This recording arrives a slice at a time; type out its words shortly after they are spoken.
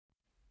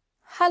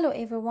Hello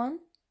everyone,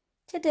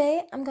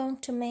 today I'm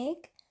going to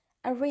make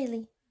a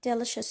really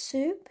delicious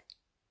soup,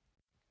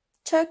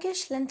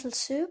 Turkish lentil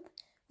soup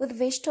with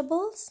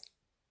vegetables,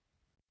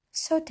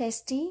 so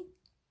tasty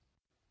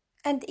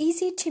and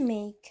easy to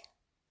make.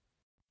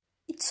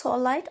 It's so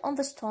light on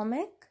the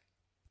stomach,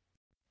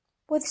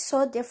 with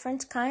so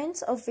different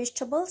kinds of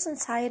vegetables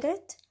inside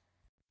it.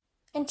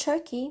 In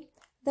Turkey,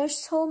 there's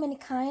so many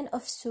kinds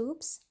of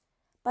soups,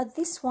 but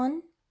this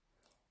one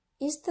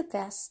is the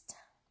best.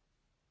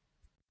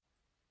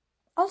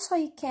 Also,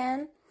 you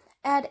can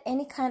add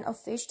any kind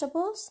of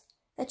vegetables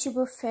that you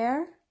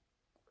prefer,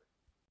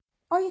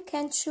 or you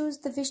can choose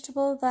the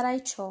vegetable that I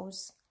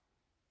chose.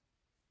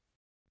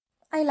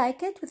 I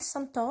like it with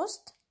some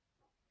toast.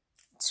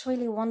 It's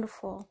really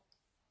wonderful.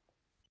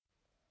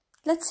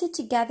 Let's see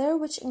together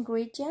which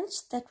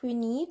ingredients that we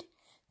need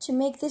to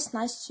make this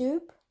nice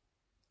soup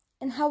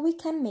and how we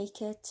can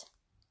make it.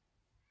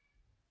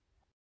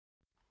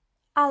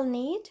 I'll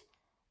need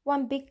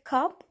 1 big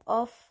cup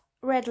of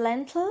red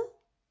lentil,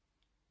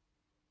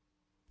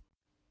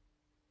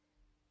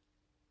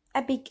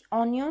 a big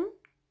onion,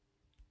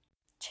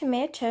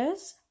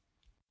 tomatoes,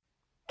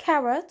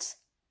 carrots,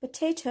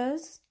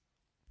 potatoes,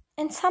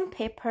 and some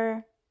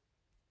pepper.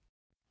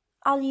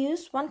 I'll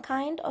use one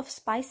kind of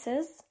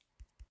spices.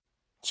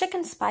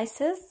 Chicken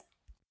spices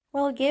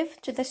will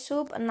give to the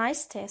soup a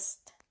nice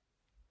taste.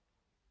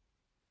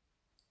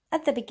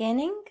 At the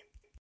beginning,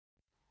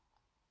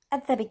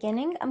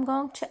 I'm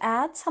going to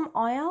add some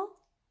oil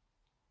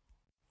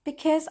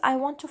because I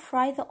want to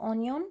fry the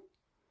onion.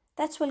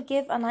 That will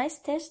give a nice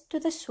taste to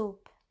the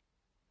soup.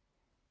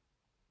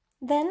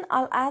 Then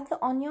I'll add the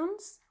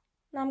onions.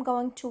 Now I'm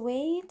going to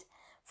wait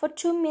for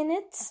 2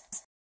 minutes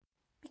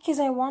because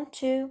I want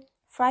to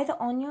fry the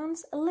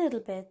onions a little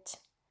bit.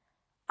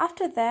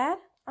 After that,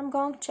 I'm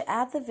going to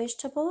add the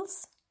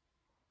vegetables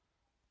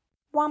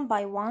one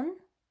by one.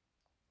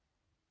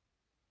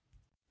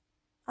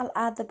 I'll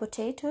add the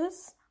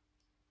potatoes,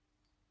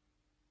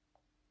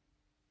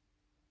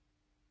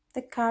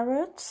 the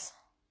carrots,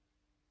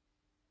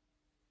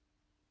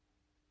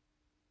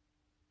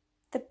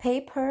 the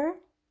pepper,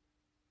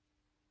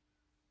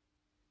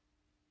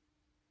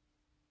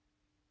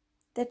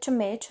 the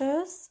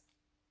tomatoes,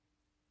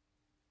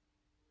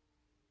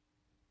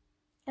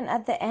 and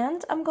at the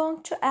end I'm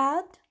going to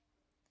add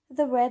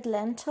the red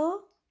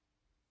lentil,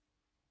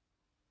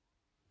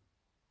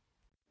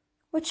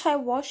 which I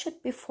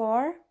washed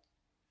before.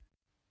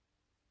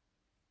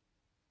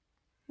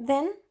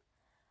 Then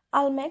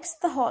I'll mix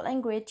the whole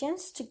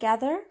ingredients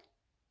together.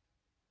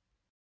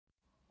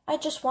 I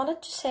just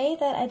wanted to say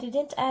that I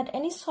didn't add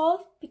any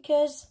salt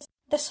because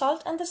the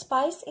salt and the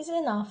spice is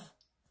enough.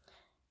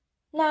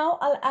 Now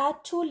I'll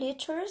add 2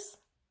 liters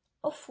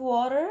of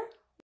water,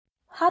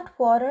 hot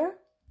water,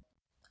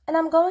 and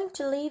I'm going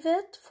to leave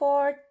it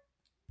for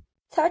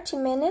 30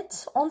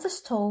 minutes on the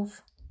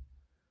stove.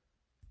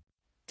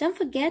 Don't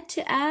forget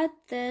to add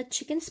the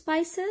chicken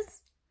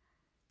spices.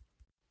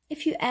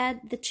 If you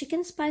add the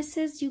chicken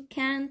spices, you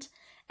can't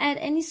add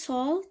any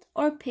salt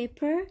or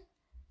pepper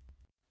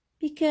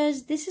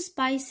because these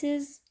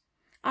spices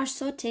are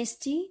so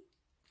tasty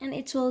and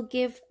it will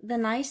give the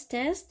nice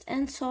taste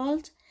and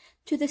salt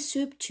to the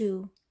soup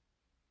too.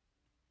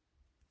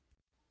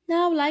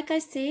 Now, like I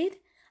said,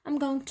 I'm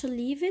going to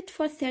leave it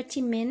for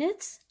 30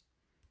 minutes.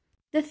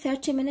 The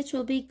 30 minutes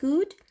will be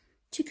good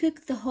to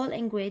cook the whole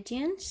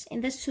ingredients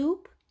in the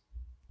soup.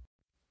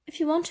 If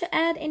you want to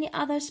add any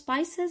other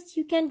spices,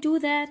 you can do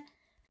that,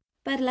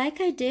 but like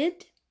I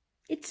did,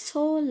 it's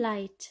so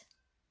light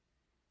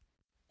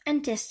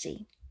and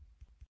tasty.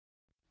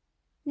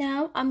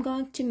 Now I'm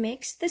going to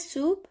mix the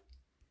soup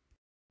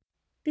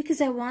because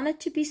I want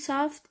it to be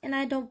soft and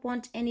I don't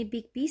want any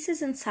big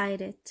pieces inside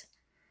it.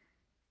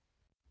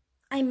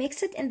 I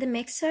mix it in the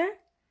mixer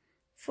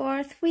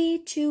for 3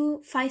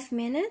 to 5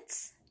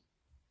 minutes.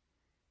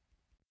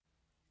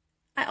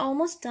 I'm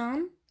almost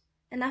done,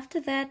 and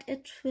after that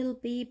it will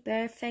be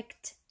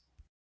perfect.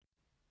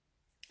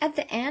 At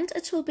the end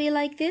it will be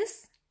like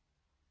this.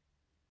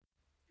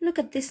 Look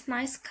at this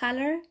nice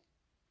color.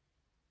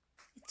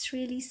 It's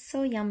really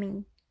so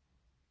yummy.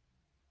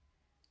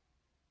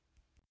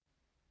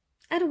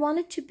 I don't want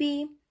it to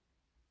be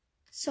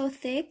so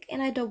thick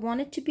and I don't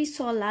want it to be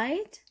so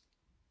light.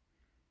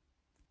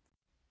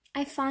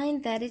 I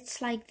find that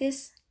it's like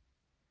this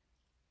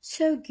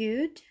so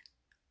good.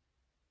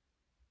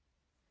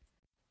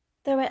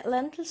 The red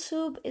lentil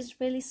soup is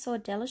really so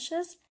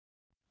delicious.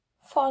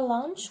 For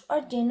lunch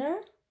or dinner,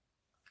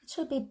 it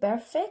will be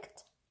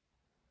perfect.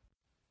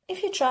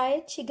 If you try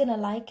it, you're gonna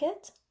like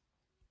it.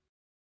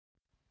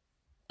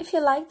 If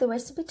you like the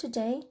recipe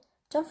today,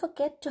 don't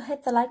forget to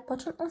hit the like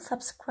button and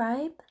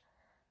subscribe.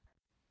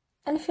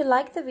 And if you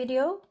like the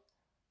video,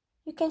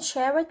 you can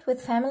share it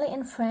with family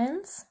and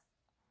friends.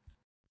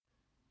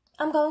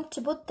 I'm going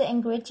to put the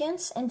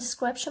ingredients in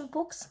description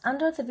box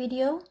under the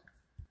video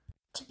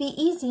to be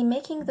easy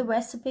making the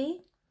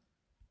recipe.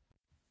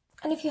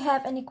 And if you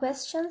have any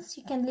questions,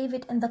 you can leave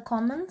it in the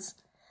comments.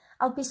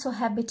 I'll be so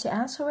happy to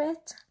answer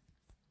it.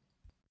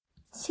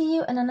 See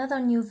you in another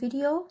new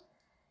video.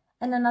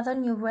 in another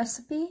new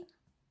recipe.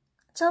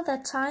 Till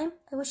that time,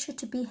 I wish you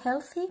to be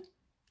healthy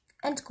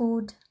and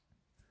good.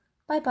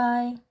 Bye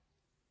bye.